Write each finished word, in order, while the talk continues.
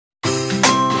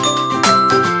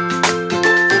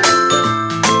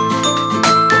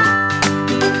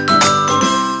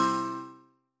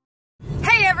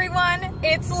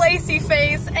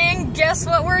guess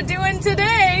what we're doing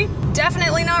today?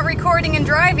 Definitely not recording and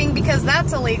driving because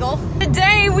that's illegal.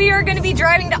 Today we are going to be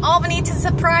driving to Albany to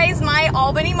surprise my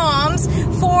Albany moms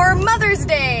for Mother's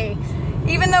Day.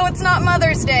 Even though it's not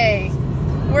Mother's Day,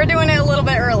 we're doing it a little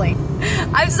bit early.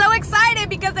 I'm so excited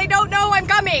because they don't know I'm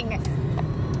coming.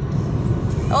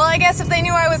 Well, I guess if they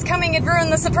knew I was coming, it'd ruin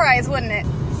the surprise, wouldn't it?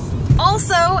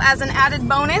 Also, as an added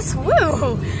bonus,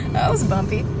 woo, that was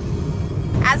bumpy.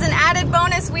 As an added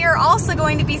bonus, we are also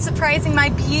going to be surprising my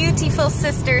beautiful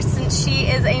sister since she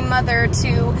is a mother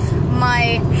to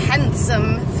my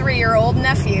handsome 3-year-old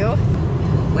nephew.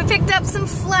 We picked up some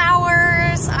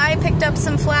flowers, I picked up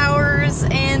some flowers,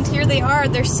 and here they are.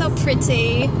 They're so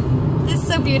pretty. It's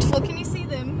so beautiful. Can you see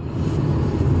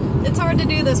them? It's hard to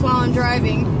do this while I'm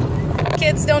driving.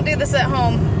 Kids, don't do this at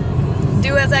home.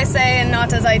 Do as I say and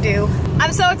not as I do.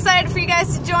 I'm so excited for you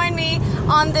guys to join me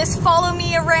on this Follow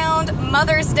Me Around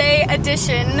Mother's Day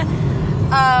edition.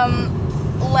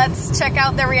 Let's check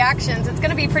out their reactions. It's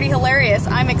gonna be pretty hilarious.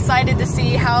 I'm excited to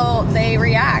see how they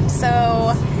react.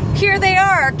 So here they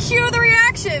are. Cue the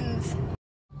reactions.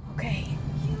 Okay,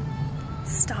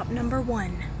 stop number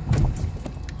 1.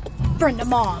 Brenda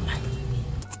Mom.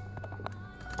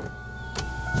 I'm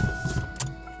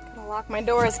gonna lock my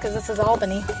doors because this is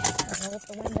Albany. With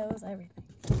the windows, everything.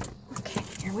 Okay,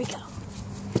 here we go.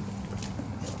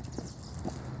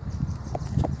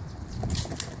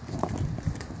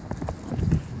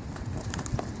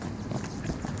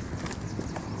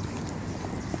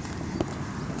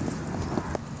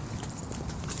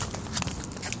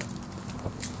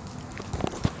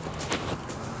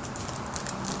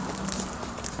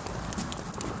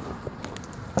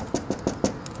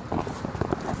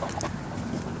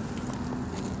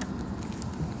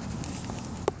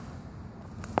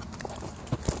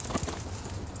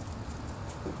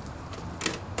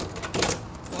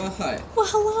 Hi. Well,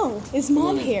 hello. Is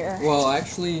Mom here? Well,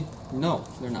 actually, no,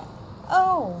 they're not.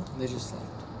 Oh. They just left.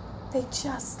 They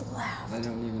just left. I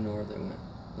don't even know where they went.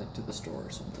 Like to the store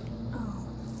or something. Oh.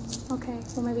 Okay.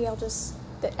 Well, maybe I'll just...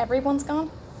 Everyone's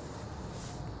gone?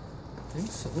 I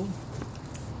think so.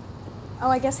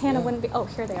 Oh, I guess Hannah wouldn't be... Oh,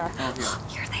 here they are. Oh,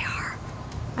 here they are.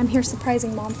 I'm here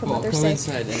surprising Mom for Mother's come Day.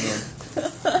 inside and then...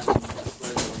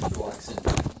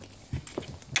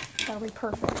 That'll be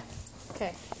perfect.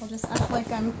 Okay, I'll just act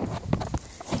like I'm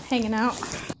hanging out.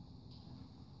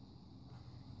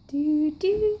 Do,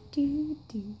 do, do,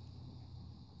 do.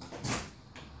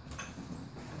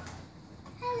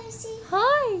 Hi, Lucy.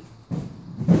 Hi.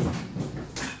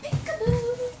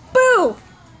 Peekaboo. Boo!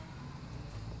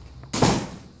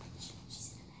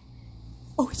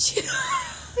 Oh, shit.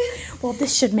 Well,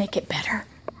 this should make it better.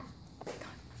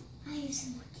 I have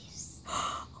some more gifts.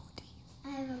 Oh, do you? I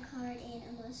have a card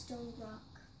and a stone rock.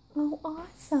 Oh,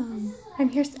 awesome. I'm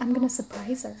here. I'm going to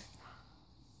surprise her.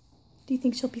 Do you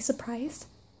think she'll be surprised?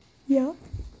 Yeah?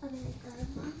 Okay,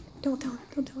 Mom. Don't tell her.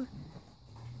 Don't tell her.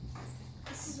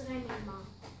 This is what I made, Mom.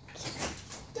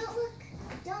 Don't look.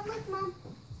 Don't look, Mom.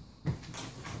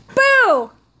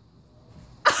 Boo!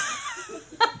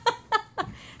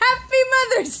 Happy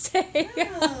Mother's Day!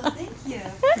 Oh, thank you.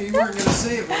 You weren't going to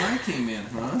say it when I came in,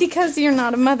 huh? Because you're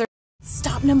not a mother.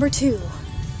 Stop number 2.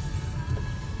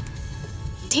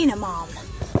 Tina Mom.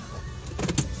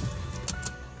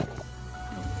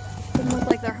 Doesn't look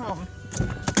like they're home.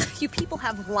 You people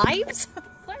have lives?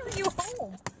 Why are you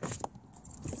home? Let's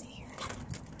see here.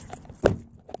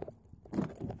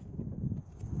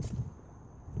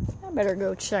 I better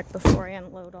go check before I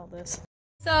unload all this.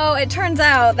 So it turns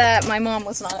out that my mom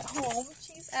was not at home.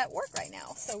 She's at work right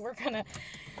now. So we're gonna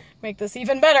make this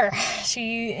even better.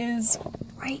 She is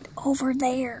right over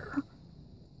there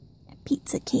at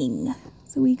Pizza King.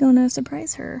 So we gonna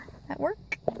surprise her at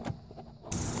work.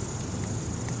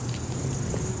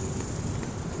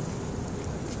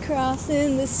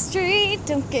 Crossing the street,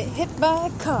 don't get hit by a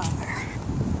car.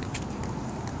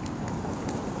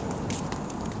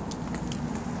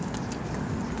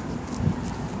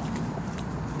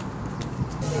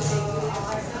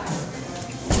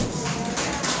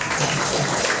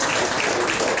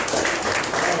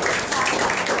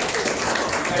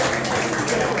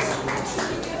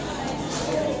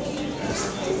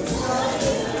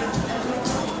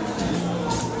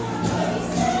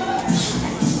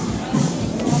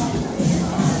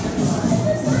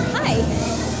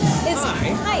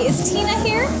 Is Tina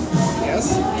here?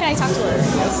 Yes. Can I talk to her?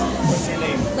 Yes. What's your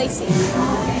name? Lacey. Okay.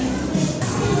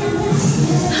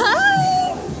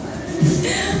 Hi!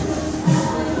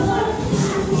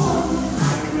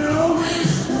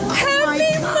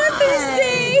 Happy Mother's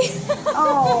Day!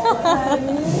 Oh,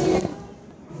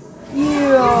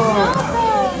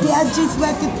 yeah. Dad just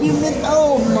left a few minutes.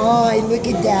 Oh my, look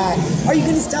at that. Are you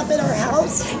going to stop at our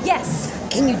house? Yes.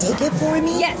 Can you take it for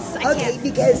me? Yes, I Okay, can.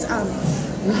 because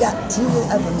we got 2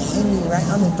 of them hanging right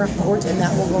on the front porch, and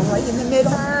that will go right in the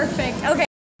middle. Perfect. Okay.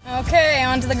 Okay,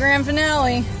 on to the grand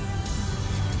finale.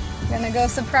 Gonna go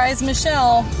surprise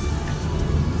Michelle.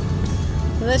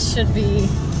 This should be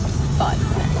fun.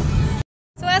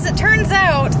 So as it turns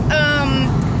out,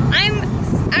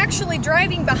 I'm actually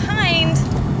driving behind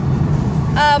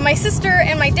my sister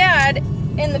and my dad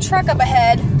in the truck up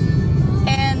ahead,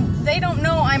 and they don't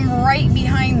know I'm right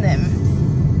behind them.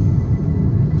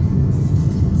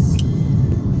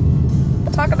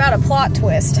 Talk about a plot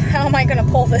twist. How am I gonna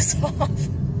pull this off?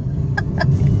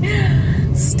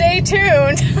 Stay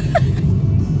tuned.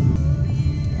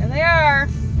 There they are.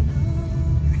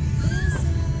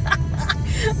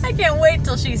 I can't wait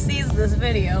till she sees this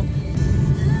video.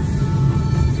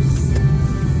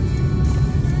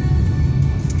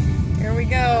 Here we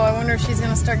go. I wonder if she's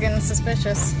gonna start getting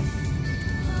suspicious.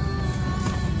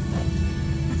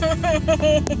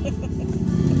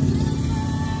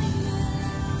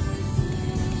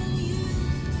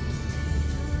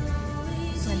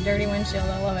 My dirty windshield,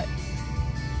 I love it.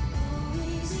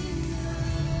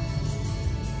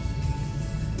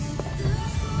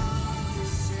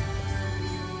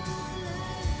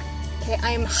 Okay,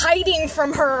 I'm hiding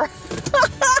from her.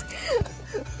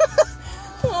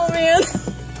 Oh man.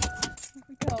 Here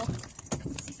we go.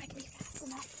 Let's see if I can be fast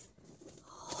enough.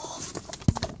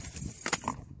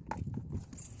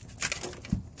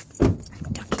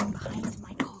 I'm ducking behind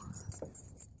my car.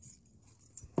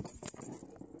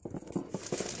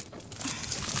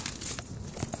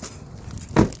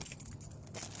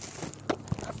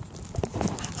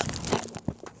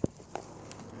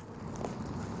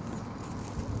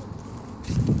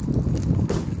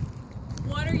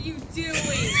 What are you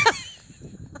doing?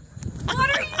 What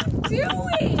are you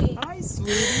doing? Hi,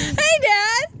 sweetie. Hey,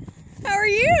 Dad. How are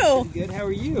you? Good. How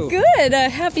are you? Good.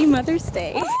 Happy Mother's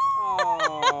Day.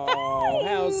 Oh,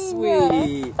 how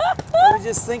sweet. I was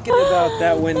just thinking about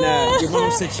that when your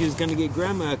mom said she was going to get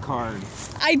Grandma a card.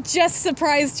 I just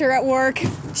surprised her at work.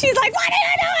 She's like, "What are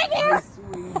you doing here?"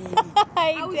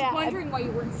 Hi, I was Dad. wondering why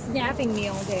you weren't snapping me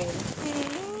all day.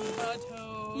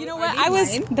 You know what?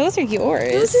 Those are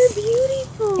yours. Those are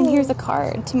beautiful. And here's a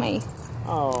card to my.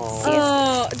 Oh.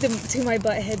 Oh, to my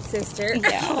butthead sister.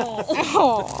 Yeah.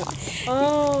 Oh.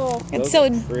 Oh. And Those so, are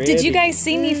did pretty. you guys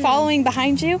see me following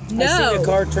behind you? I seen No. a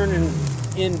car turning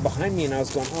in behind me, and I was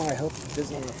going, oh, I hope it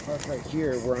doesn't want to park right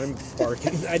here where I'm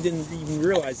parking. I didn't even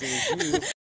realize it was you.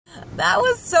 That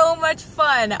was so much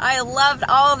fun. I loved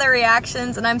all the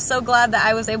reactions, and I'm so glad that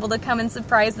I was able to come and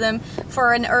surprise them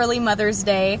for an early Mother's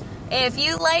Day. If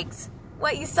you liked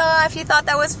what you saw, if you thought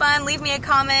that was fun, leave me a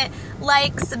comment,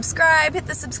 like, subscribe, hit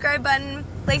the subscribe button,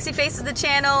 Lacey Faces the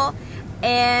channel,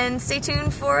 and stay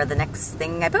tuned for the next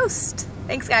thing I post.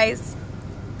 Thanks, guys.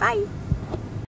 Bye.